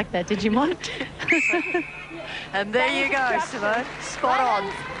 You like that, did you, Mike? And there you go, Simone. Spot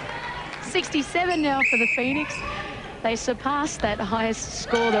on. 67 now for the Phoenix. They surpassed that highest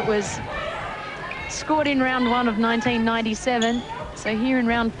score that was scored in round 1 of 1997. So here in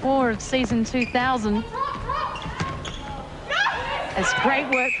round 4 of season 2000. It's great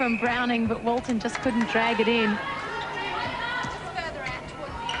work from Browning, but Walton just couldn't drag it in.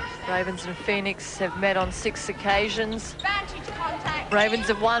 Ravens and Phoenix have met on 6 occasions. Ravens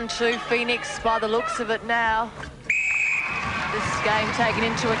have won 2, Phoenix by the looks of it now. This game taken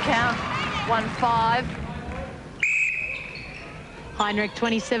into account, 1-5. Heinrich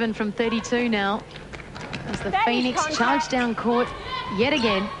 27 from 32 now. As the Phoenix charge down court yet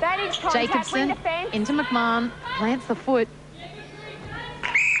again. Jacobson into McMahon, plants the foot.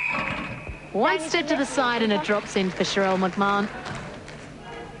 One step to the side and it drops in for Sherelle McMahon.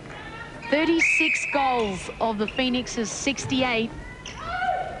 36 goals of the Phoenix's 68.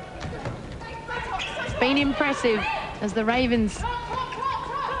 It's been impressive as the Ravens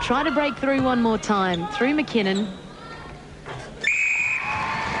try to break through one more time. Through McKinnon.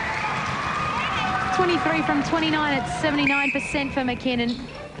 23 from 29 at 79% for McKinnon.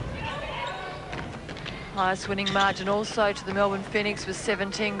 Highest winning margin also to the Melbourne Phoenix was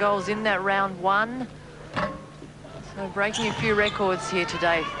 17 goals in that round 1. So breaking a few records here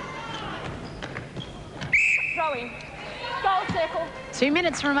today. Throw-in. Goal circle. 2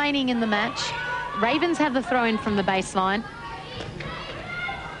 minutes remaining in the match. Ravens have the throw-in from the baseline.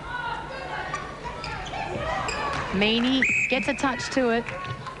 Meany gets a touch to it.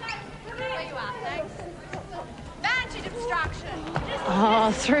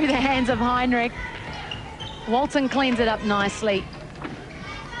 Oh, through the hands of Heinrich. Walton cleans it up nicely.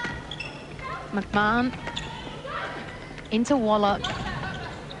 McMahon into Waller.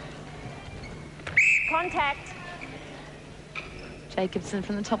 Contact. Jacobson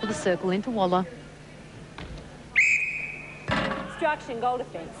from the top of the circle into Waller. Obstruction, goal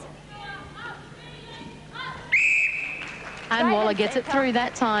defence. And Waller gets it through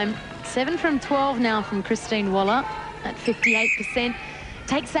that time. 7 from 12 now from Christine Waller at 58%.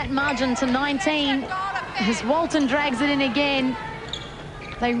 Takes that margin to 19 as Walton drags it in again.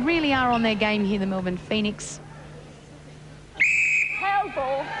 They really are on their game here, the Melbourne Phoenix. Held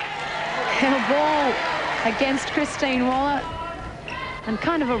ball. Held ball against Christine Waller. And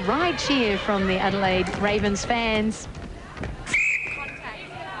kind of a ride cheer from the Adelaide Ravens fans.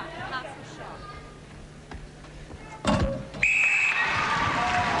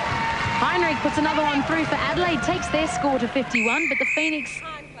 Heinrich puts another one through for Adelaide, takes their score to 51, but the Phoenix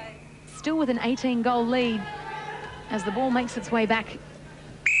still with an 18-goal lead as the ball makes its way back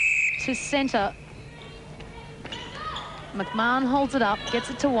to centre. McMahon holds it up, gets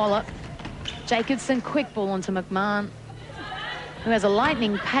it to Waller. Jacobson, quick ball onto McMahon, who has a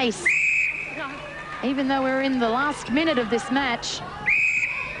lightning pace. Even though we're in the last minute of this match,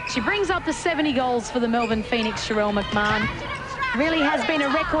 she brings up the 70 goals for the Melbourne Phoenix, Sherelle McMahon. Really has been a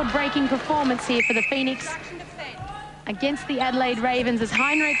record-breaking performance here for the Phoenix against the Adelaide Ravens as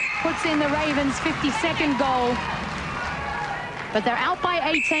Heinrich puts in the Ravens' 52nd goal. But they're out by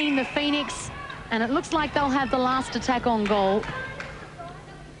 18, the Phoenix, and it looks like they'll have the last attack on goal.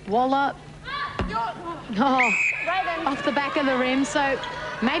 Waller, off the back of the rim, so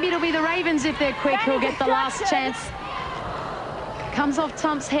maybe it'll be the Ravens if they're quick who'll get the last chance. Comes off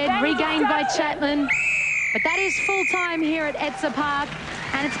Tump's head, regained by Chapman. But that is full time here at Etzer Park.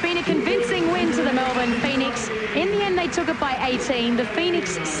 And it's been a convincing win to the Melbourne Phoenix. In the end, they took it by 18. The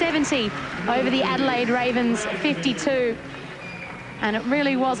Phoenix 70 over the Adelaide Ravens 52. And it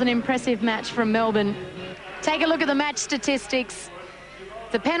really was an impressive match from Melbourne. Take a look at the match statistics.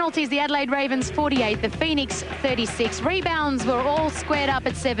 The penalties, the Adelaide Ravens 48, the Phoenix 36. Rebounds were all squared up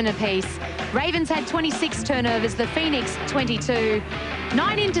at 7 apiece. Ravens had 26 turnovers, the Phoenix 22.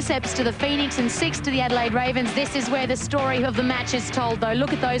 9 intercepts to the Phoenix and 6 to the Adelaide Ravens. This is where the story of the match is told, though.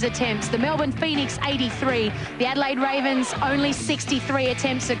 Look at those attempts. The Melbourne Phoenix 83, the Adelaide Ravens only 63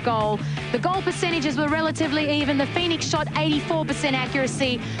 attempts at goal. The goal percentages were relatively even. The Phoenix shot 84%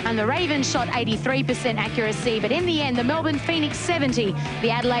 accuracy and the Ravens shot 83% accuracy. But in the end, the Melbourne Phoenix 70, the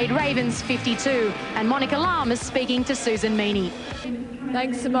Adelaide Ravens 52. And Monica Lam is speaking to Susan Meaney.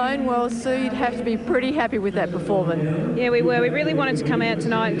 Thanks, Simone. Well, Sue, you'd have to be pretty happy with that performance. Yeah, we were. We really wanted to come out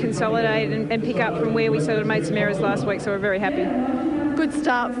tonight and consolidate and pick up from where we sort of made some errors last week, so we're very happy. Good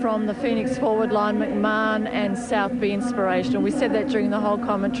start from the Phoenix forward line. McMahon and South be inspirational. We said that during the whole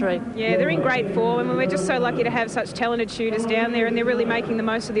commentary. Yeah, they're in great form, and we're just so lucky to have such talented shooters down there, and they're really making the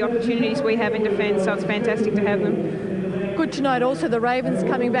most of the opportunities we have in defence, so it's fantastic to have them. Good to note also the Ravens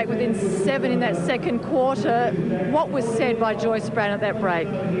coming back within 7 in that second quarter. What was said by Joyce Brown at that break?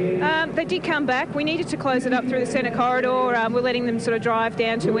 They did come back. We needed to close it up through the centre corridor. We're letting them sort of drive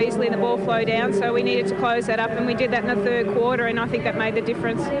down too easily and the ball flow down, so we needed to close that up, and we did that in the third quarter, and I think that made the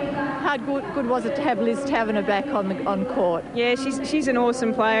difference. How good was it to have Liz Taverner back on court? Yeah, she's an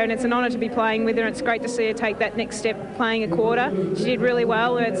awesome player, and it's an honour to be playing with her, and it's great to see her take that next step playing a quarter. She did really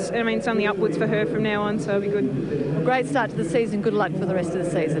well. It's on the upwards for her from now on, so it'll be good. Well, great start to the season. Good luck for the rest of the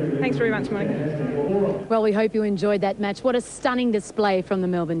season. Thanks very much, Monica. Well, we hope you enjoyed that match. What a stunning display from the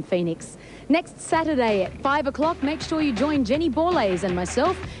Melbourne Phoenix. Next Saturday at 5 o'clock, make sure you join Jenny Borlays and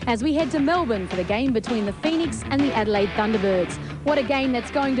myself as we head to Melbourne for the game between the Phoenix and the Adelaide Thunderbirds. What a game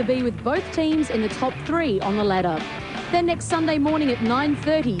that's going to be, with both teams in the top 3 on the ladder. Then next Sunday morning at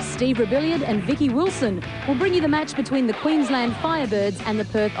 9:30, Steve Rebillard and Vicky Wilson will bring you the match between the Queensland Firebirds and the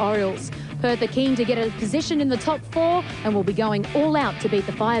Perth Orioles. Perth are keen to get a position in the top 4 and will be going all out to beat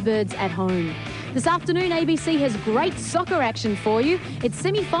the Firebirds at home. This afternoon, ABC has great soccer action for you. It's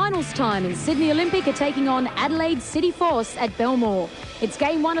semi-finals time, and Sydney Olympic are taking on Adelaide City Force at Belmore. It's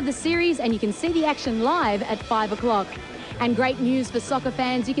game 1 of the series, and you can see the action live at 5 o'clock. And great news for soccer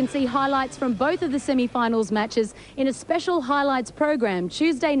fans, you can see highlights from both of the semi-finals matches in a special highlights program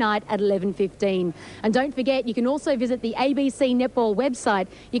Tuesday night at 11:15. And don't forget, you can also visit the ABC Netball website.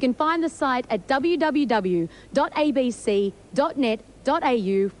 You can find the site at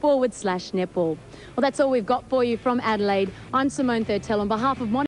www.abc.net.au/netball. Well, that's all we've got for you from Adelaide. I'm Simone Thurtell on behalf of Monica.